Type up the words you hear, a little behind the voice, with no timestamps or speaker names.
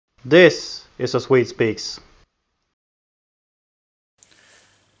This is a Swede Speaks.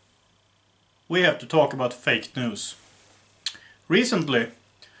 We have to talk about fake news. Recently,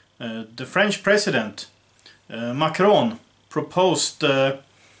 the French president, Macron, proposed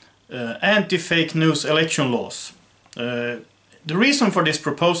anti-fake news election laws. The reason for this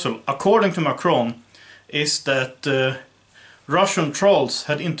proposal, according to Macron, is that Russian trolls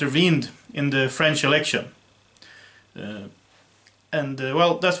had intervened in the French election.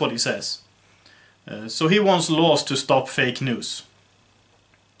 Well, that's what he says. So he wants laws to stop fake news.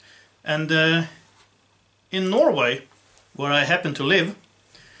 And in Norway, where I happen to live,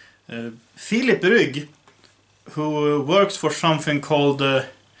 Philip Rygg, who works for something called, a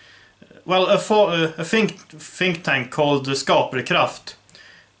think tank called Skaperkraft,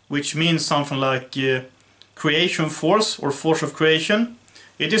 which means something like creation force or force of creation.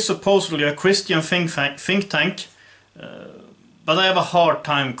 It is supposedly a Christian think tank, but I have a hard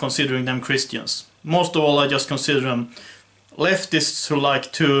time considering them Christians. Most of all, I just consider them leftists who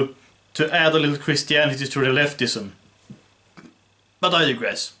like to add a little Christianity to the leftism. But I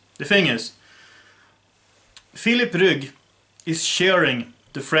digress. The thing is, Philip Rygg is sharing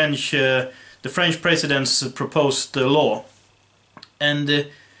the French president's proposed law, and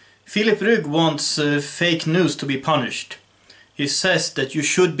Philip Rygg wants fake news to be punished. He says that you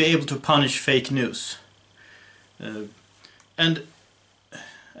should be able to punish fake news. And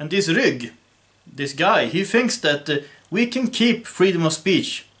this Rygg, this guy, he thinks that we can keep freedom of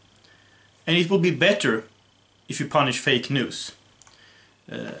speech, and it will be better if you punish fake news.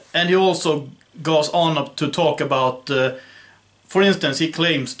 And he also goes on to talk about, for instance, he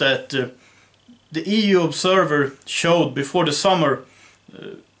claims that the EU Observer showed before the summer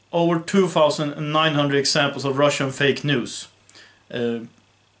over 2,900 examples of Russian fake news. And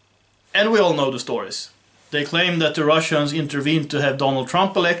we all know the stories. They claim that the Russians intervened to have Donald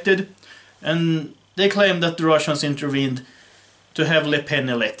Trump elected, and they claim that the Russians intervened to have Le Pen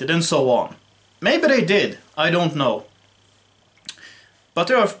elected, and so on. Maybe they did, I don't know. But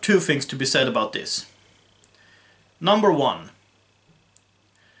there are two things to be said about this. Number one,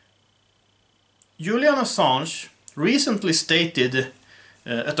 Julian Assange recently stated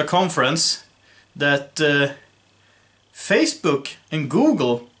at a conference that Facebook and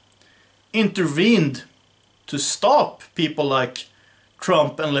Google intervened to stop people like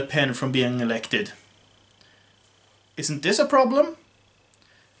Trump and Le Pen from being elected. Isn't this a problem?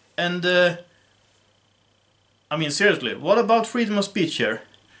 And I mean, seriously, what about freedom of speech here?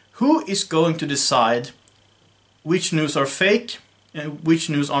 Who is going to decide which news are fake and which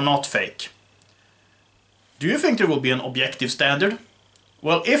news are not fake? Do you think there will be an objective standard?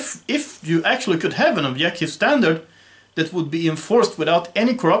 Well, if you actually could have an objective standard that would be enforced without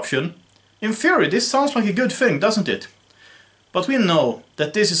any corruption, in theory this sounds like a good thing, doesn't it? But we know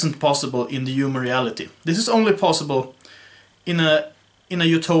that this isn't possible in the human reality. This is only possible in a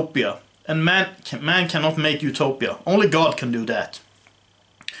utopia. And man cannot make utopia. Only God can do that.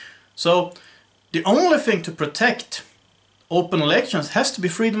 So the only thing to protect open elections has to be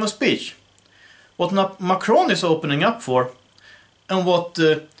freedom of speech. What Macron is opening up for, and what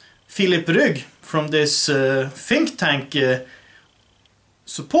Philip Rygg from this think tank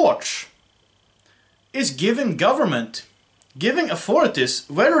supports, is giving authorities,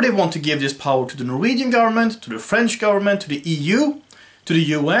 whether they want to give this power to the Norwegian government, to the French government, to the EU, to the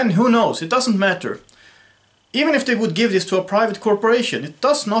UN, who knows, it doesn't matter. Even if they would give this to a private corporation, it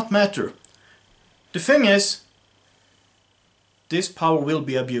does not matter. The thing is, this power will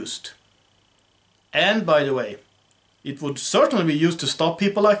be abused. And by the way, it would certainly be used to stop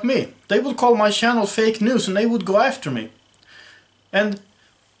people like me. They would call my channel fake news and they would go after me. And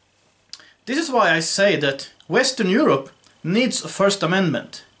this is why I say that Western Europe needs a First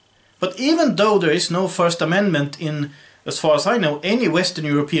Amendment. But even though there is no First Amendment in, as far as I know, any Western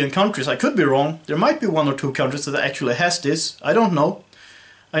European countries, I could be wrong, there might be one or two countries that actually has this, I don't know.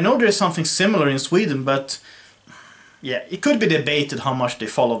 I know there is something similar in Sweden, but yeah, it could be debated how much they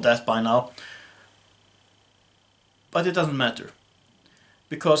follow that by now. But it doesn't matter.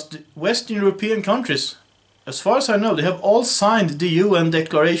 Because the Western European countries, as far as I know, they have all signed the UN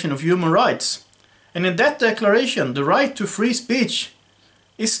Declaration of Human Rights. And in that declaration, the right to free speech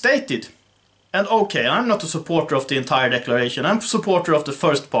is stated. And okay, I'm not a supporter of the entire declaration. I'm a supporter of the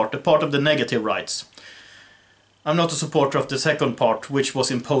first part, the part of the negative rights. I'm not a supporter of the second part, which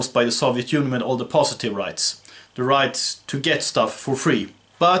was imposed by the Soviet Union with all the positive rights. The rights to get stuff for free.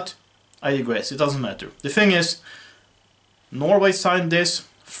 But I digress, it doesn't matter. The thing is, Norway signed this,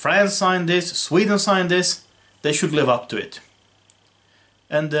 France signed this, Sweden signed this. They should live up to it.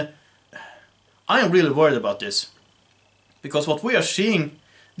 And I am really worried about this. Because what we are seeing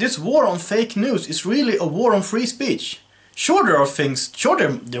This war on fake news is really a war on free speech. Sure,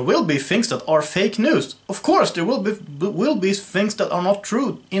 there will be things that are fake news. Of course, there will be things that are not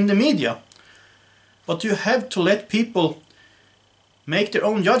true in the media. But you have to let people make their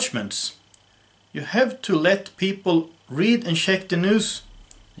own judgments. You have to let people read and check the news,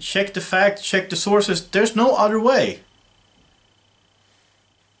 check the facts, check the sources. There's no other way.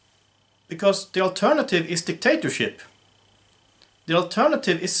 Because the alternative is dictatorship. The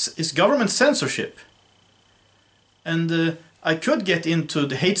alternative is government censorship. And I could get into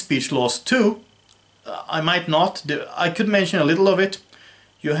the hate speech laws too. I might not. I could mention a little of it.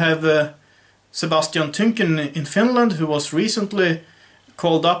 You have Sebastian Tynken in Finland, who was recently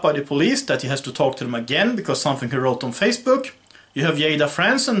called up by the police that he has to talk to them again because something he wrote on Facebook. You have Jada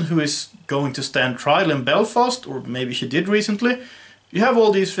Fransen, who is going to stand trial in Belfast, or maybe she did recently. You have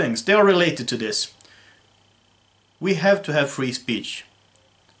all these things. They are related to this. We have to have free speech.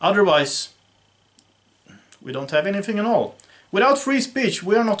 Otherwise, we don't have anything at all. Without free speech,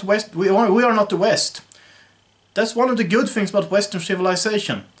 we are not West. We are not the West. That's one of the good things about Western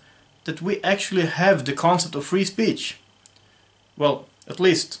civilization, that we actually have the concept of free speech. Well, at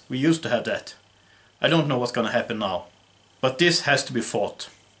least we used to have that. I don't know what's going to happen now, but this has to be fought.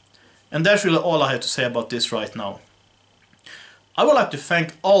 And that's really all I have to say about this right now. I would like to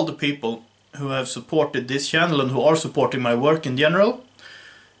thank all the people who have supported this channel and who are supporting my work in general.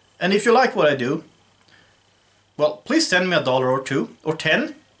 And if you like what I do, well, please send me $1 or $2 or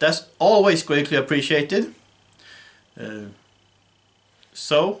 10. That's always greatly appreciated.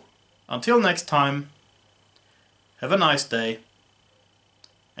 So, until next time, have a nice day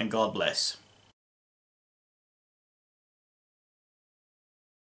and God bless.